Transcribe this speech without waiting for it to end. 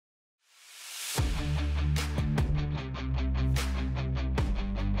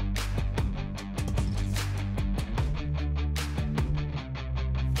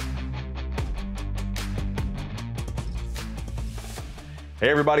Hey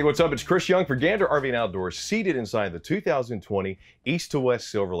everybody, what's up? It's Chris Young for Gander RV and Outdoors, seated inside the 2020 East to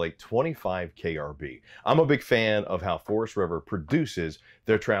West Silver Lake 25 KRB. I'm a big fan of how Forest River produces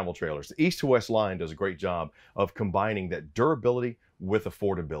their travel trailers. The East to West line does a great job of combining that durability with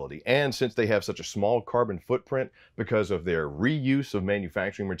affordability. And since they have such a small carbon footprint because of their reuse of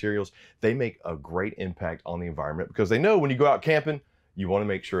manufacturing materials, they make a great impact on the environment because they know when you go out camping, you want to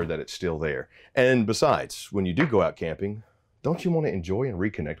make sure that it's still there. And besides, when you do go out camping, don't you want to enjoy and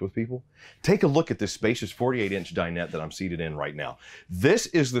reconnect with people? Take a look at this spacious 48-inch dinette that I'm seated in right now. This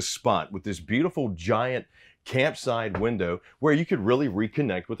is the spot with this beautiful giant campside window where you could really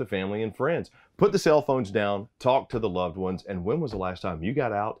reconnect with the family and friends. Put the cell phones down, talk to the loved ones, and when was the last time you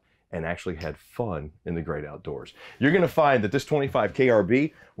got out and actually had fun in the great outdoors? You're going to find that this 25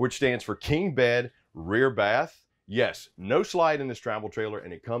 KRB, which stands for King Bed, Rear Bath, yes, no slide in this travel trailer,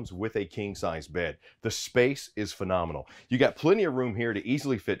 and it comes with a king-size bed. The space is phenomenal. You got plenty of room here to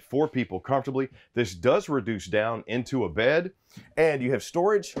easily fit 4 people comfortably. This does reduce down into a bed, and you have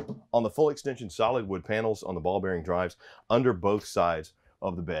storage on the full extension solid wood panels on the ball bearing drives under both sides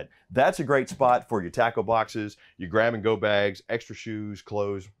of the bed. That's a great spot for your tackle boxes, your grab-and-go bags, extra shoes,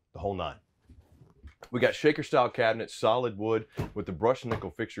 clothes, the whole nine. We got shaker-style cabinets, solid wood with the brushed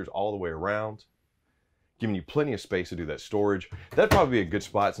nickel fixtures all the way around, giving you plenty of space to do that storage. That'd probably be a good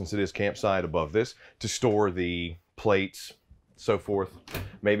spot, since it is campsite above this, to store the plates, so forth,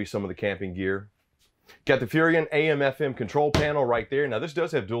 maybe some of the camping gear. Got the Furion AM/FM control panel right there. Now this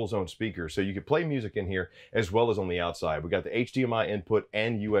does have dual zone speakers, so you can play music in here as well as on the outside. We got the HDMI input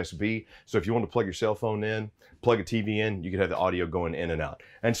and USB, so if you want to plug your cell phone in, plug a TV in, you can have the audio going in and out.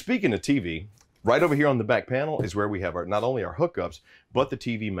 And speaking of TV, right over here on the back panel is where we have not only our hookups, but the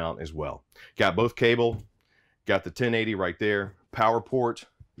TV mount as well. Got both cable, got the 1080 right there, power port.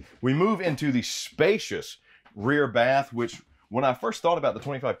 We move into the spacious rear bath, which when I first thought about the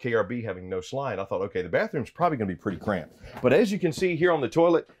 25 KRB having no slide, I thought, okay, the bathroom's probably gonna be pretty cramped. But as you can see here on the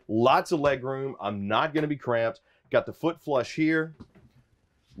toilet, lots of leg room. I'm not gonna be cramped. Got the foot flush here,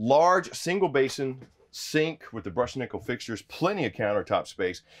 large single basin sink with the brushed nickel fixtures, plenty of countertop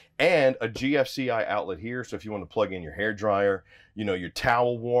space, and a GFCI outlet here. So if you want to plug in your hair dryer, you know, your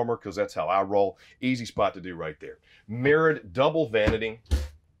towel warmer, because that's how I roll, easy spot to do right there. Mirrored double vanity,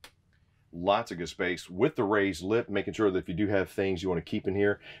 lots of good space with the raised lip, making sure that if you do have things you want to keep in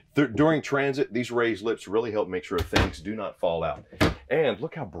here during transit, these raised lips really help make sure things do not fall out. And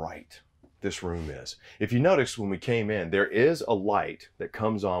look how bright this room is. If you notice when we came in, there is a light that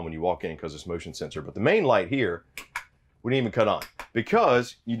comes on when you walk in because it's motion sensor, but the main light here, we didn't even cut on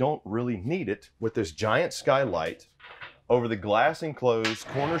because you don't really need it with this giant skylight over the glass enclosed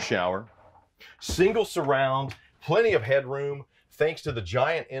corner shower, single surround, plenty of headroom, thanks to the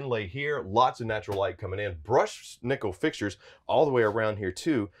giant inlay here, lots of natural light coming in, brushed nickel fixtures all the way around here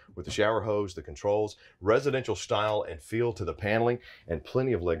too, with the shower hose, the controls, residential style and feel to the paneling, and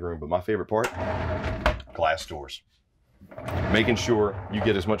plenty of leg room. But my favorite part, glass doors. Making sure you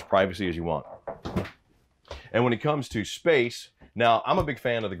get as much privacy as you want. And when it comes to space, now I'm a big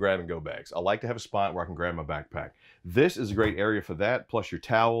fan of the grab and go bags. I like to have a spot where I can grab my backpack. This is a great area for that, plus your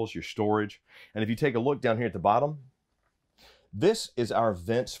towels, your storage. And if you take a look down here at the bottom, this is our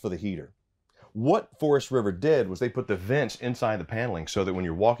vents for the heater. What Forest River did was they put the vents inside the paneling so that when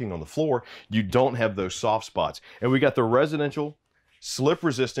you're walking on the floor, you don't have those soft spots. And we got the residential, slip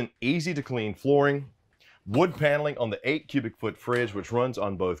resistant, easy to clean flooring, wood paneling on the 8 cubic foot fridge, which runs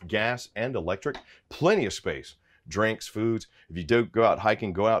on both gas and electric. Plenty of space, drinks, foods. If you do go out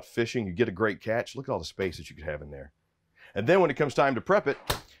hiking, go out fishing, you get a great catch. Look at all the space that you could have in there. And then when it comes time to prep it,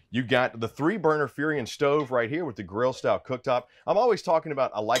 you got the 3-burner Furion stove right here with the grill style cooktop. I'm always talking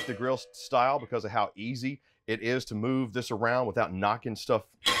about I like the grill style because of how easy it is to move this around without knocking stuff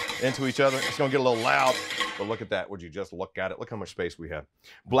into each other. It's gonna get a little loud, but look at that. Would you just look at it? Look how much space we have.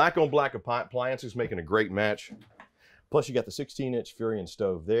 Black on black appliances making a great match. Plus you got the 16-inch Furion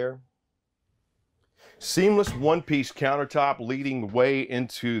stove there. Seamless one-piece countertop leading the way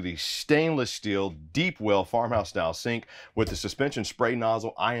into the stainless steel deep well farmhouse style sink with the suspension spray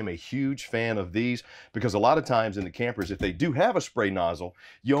nozzle. I am a huge fan of these because a lot of times in the campers, if they do have a spray nozzle,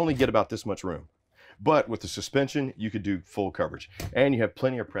 you only get about this much room. But with the suspension, you could do full coverage and you have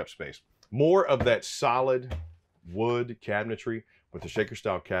plenty of prep space. More of that solid wood cabinetry with the shaker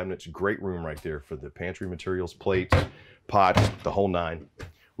style cabinets. Great room right there for the pantry materials, plates, pots, the whole nine.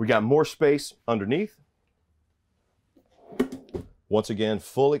 We got more space underneath. Once again,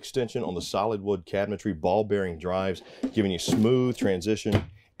 full extension on the solid wood cabinetry, ball bearing drives, giving you smooth transition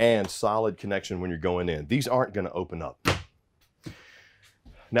and solid connection when you're going in. These aren't going to open up.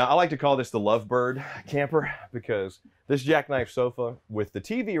 Now, I like to call this the lovebird camper because this jackknife sofa with the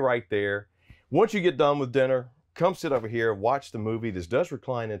TV right there, once you get done with dinner, come sit over here, watch the movie. This does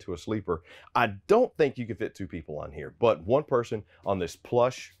recline into a sleeper. I don't think you could fit 2 people on here, but 1 person on this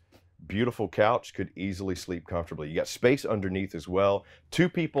plush, beautiful couch could easily sleep comfortably. You got space underneath as well. 2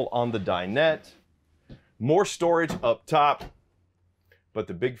 people on the dinette, more storage up top. But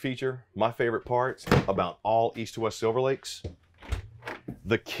the big feature, my favorite parts about all East to West Silver Lakes,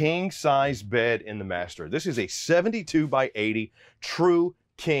 the king size bed in the master. This is a 72 by 80 true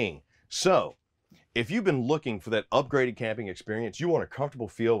king. So if you've been looking for that upgraded camping experience, you want a comfortable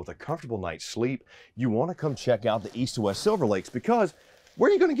feel with a comfortable night's sleep, you want to come check out the East to West Silver Lakes, because where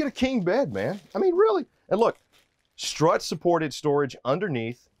are you going to get a king bed, man? I mean, really? And look, strut supported storage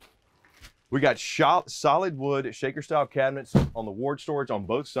underneath. We got solid wood shaker style cabinets on the ward storage on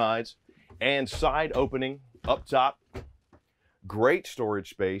both sides and side opening up top. Great storage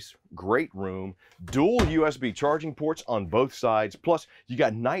space, great room, dual USB charging ports on both sides. Plus you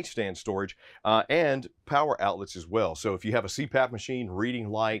got nightstand storage and power outlets as well. So if you have a CPAP machine, reading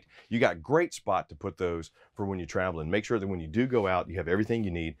light, you got great spot to put those for when you're traveling. Make sure that when you do go out, you have everything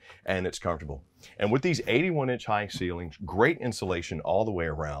you need and it's comfortable. And with these 81-inch high ceilings, great insulation all the way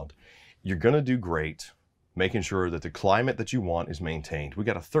around, you're gonna do great making sure that the climate that you want is maintained. We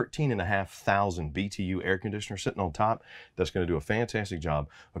got a 13,500 BTU air conditioner sitting on top that's going to do a fantastic job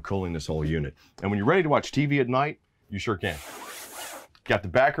of cooling this whole unit. And when you're ready to watch TV at night, you sure can. Got the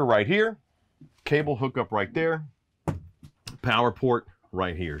backer right here, cable hookup right there, power port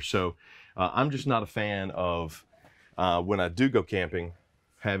right here. So I'm just not a fan of when I do go camping,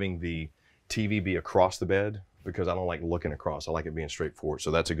 having the TV be across the bed, because I don't like looking across. I like it being straightforward.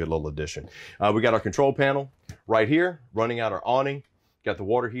 So that's a good little addition. We got our control panel right here, running out our awning. Got the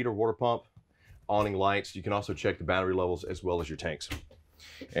water heater, water pump, awning lights. You can also check the battery levels as well as your tanks.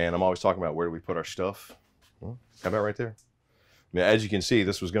 And I'm always talking about where do we put our stuff. Well, how about right there? I mean, as you can see,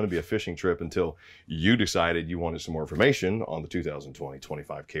 this was going to be a fishing trip until you decided you wanted some more information on the 2020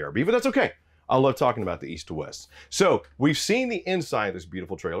 25 KRB, but that's okay. I love talking about the East to West. So we've seen the inside of this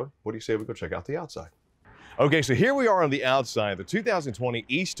beautiful trailer. What do you say we go check out the outside? Okay, so here we are on the outside, the 2020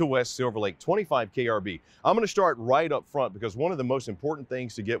 East to West Silver Lake 25 KRB. I'm going to start right up front because one of the most important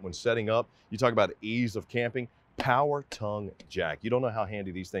things to get when setting up, you talk about ease of camping, power tongue jack. You don't know how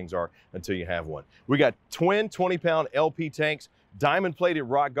handy these things are until you have one. We got twin 20-pound LP tanks, diamond plated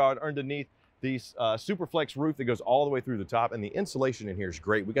rock guard underneath these Superflex roof that goes all the way through the top, and the insulation in here is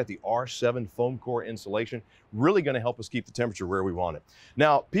great. We got the R7 foam core insulation, really going to help us keep the temperature where we want it.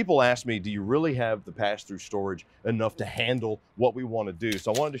 Now, people ask me, do you really have the pass-through storage enough to handle what we want to do?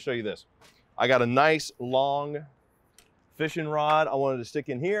 So I wanted to show you this. I got a nice long fishing rod I wanted to stick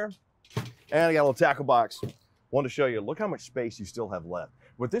in here, and I got a little tackle box. Wanted to show you, look how much space you still have left.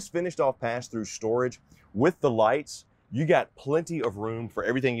 With this finished off pass-through storage, with the lights, you got plenty of room for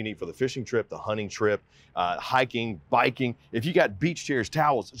everything you need for the fishing trip, the hunting trip, hiking, biking. If you got beach chairs,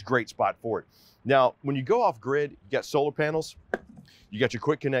 towels, it's a great spot for it. Now, when you go off grid, you got solar panels, you got your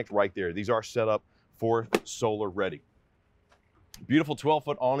quick connect right there. These are set up for solar ready. Beautiful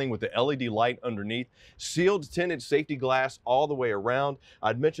 12-foot awning with the LED light underneath, sealed tinted safety glass all the way around.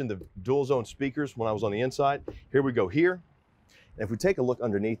 I'd mentioned the dual zone speakers when I was on the inside. Here we go here. And if we take a look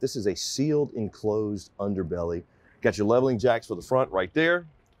underneath, this is a sealed enclosed underbelly. Got your leveling jacks for the front right there.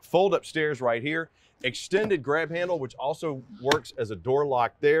 Fold up stairs right here. Extended grab handle, which also works as a door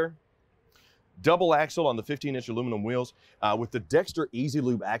lock there. Double axle on the 15-inch aluminum wheels with the Dexter Easy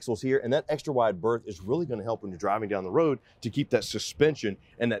Lube axles here. And that extra wide berth is really going to help when you're driving down the road to keep that suspension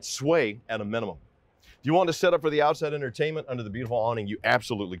and that sway at a minimum. If you want to set up for the outside entertainment under the beautiful awning, you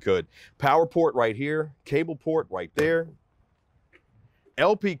absolutely could. Power port right here, cable port right there.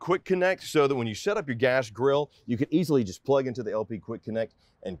 LP Quick Connect, so that when you set up your gas grill, you can easily just plug into the LP Quick Connect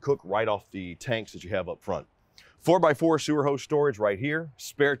and cook right off the tanks that you have up front. 4x4 sewer hose storage right here,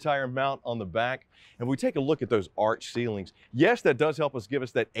 spare tire mount on the back. And we take a look at those arch ceilings. Yes, that does help us give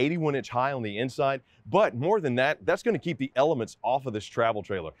us that 81-inch high on the inside, but more than that, that's going to keep the elements off of this travel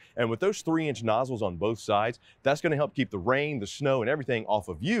trailer. And with those 3-inch nozzles on both sides, that's going to help keep the rain, the snow, and everything off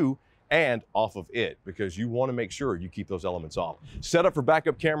of you and off of it, because you want to make sure you keep those elements off. Set up for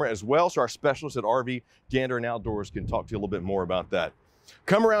backup camera as well, so our specialists at RV, Gander, and Outdoors can talk to you a little bit more about that.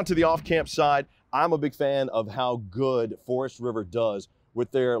 Come around to the off-camp side. I'm a big fan of how good Forest River does with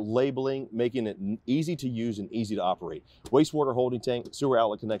their labeling, making it easy to use and easy to operate. Wastewater holding tank, sewer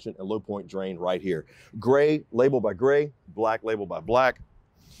outlet connection, and low point drain right here. Gray labeled by gray, black labeled by black.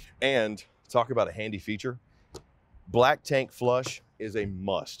 And talk about a handy feature. Black tank flush is a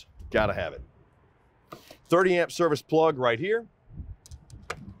must. Gotta have it. 30 amp service plug right here.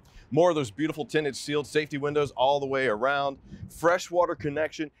 More of those beautiful tinted sealed safety windows all the way around. Freshwater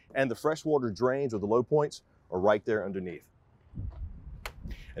connection, and the freshwater drains or the low points are right there underneath.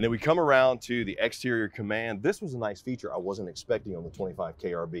 And then we come around to the exterior command. This was a nice feature I wasn't expecting on the 25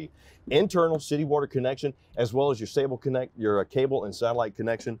 KRB. Internal city water connection, as well as your cable and satellite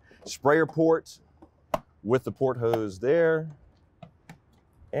connection. Sprayer ports with the port hose there,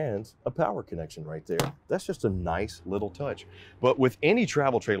 and a power connection right there. That's just a nice little touch. But with any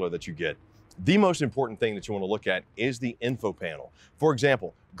travel trailer that you get, the most important thing that you want to look at is the info panel. For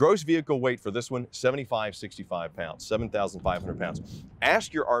example, gross vehicle weight for this one, 7,565 pounds, 7,500 pounds.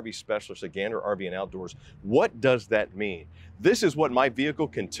 Ask your RV specialist at Gander RV and Outdoors, what does that mean? This is what my vehicle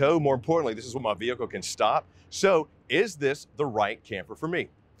can tow. More importantly, this is what my vehicle can stop. So is this the right camper for me?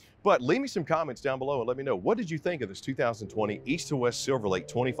 But leave me some comments down below and let me know, what did you think of this 2020 East to West Silver Lake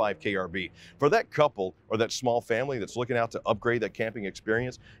 25 KRB? For that couple or that small family that's looking out to upgrade that camping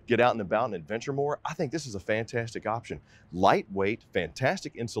experience, get out and about and adventure more, I think this is a fantastic option. Lightweight,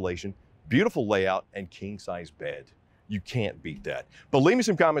 fantastic insulation, beautiful layout, and king size bed. You can't beat that. But leave me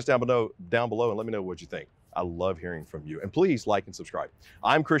some comments down below and let me know what you think. I love hearing from you. And please like and subscribe.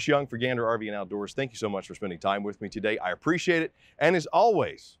 I'm Chris Young for Gander RV and Outdoors. Thank you so much for spending time with me today. I appreciate it. And as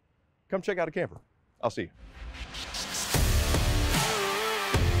always, come check out a camper. I'll see you.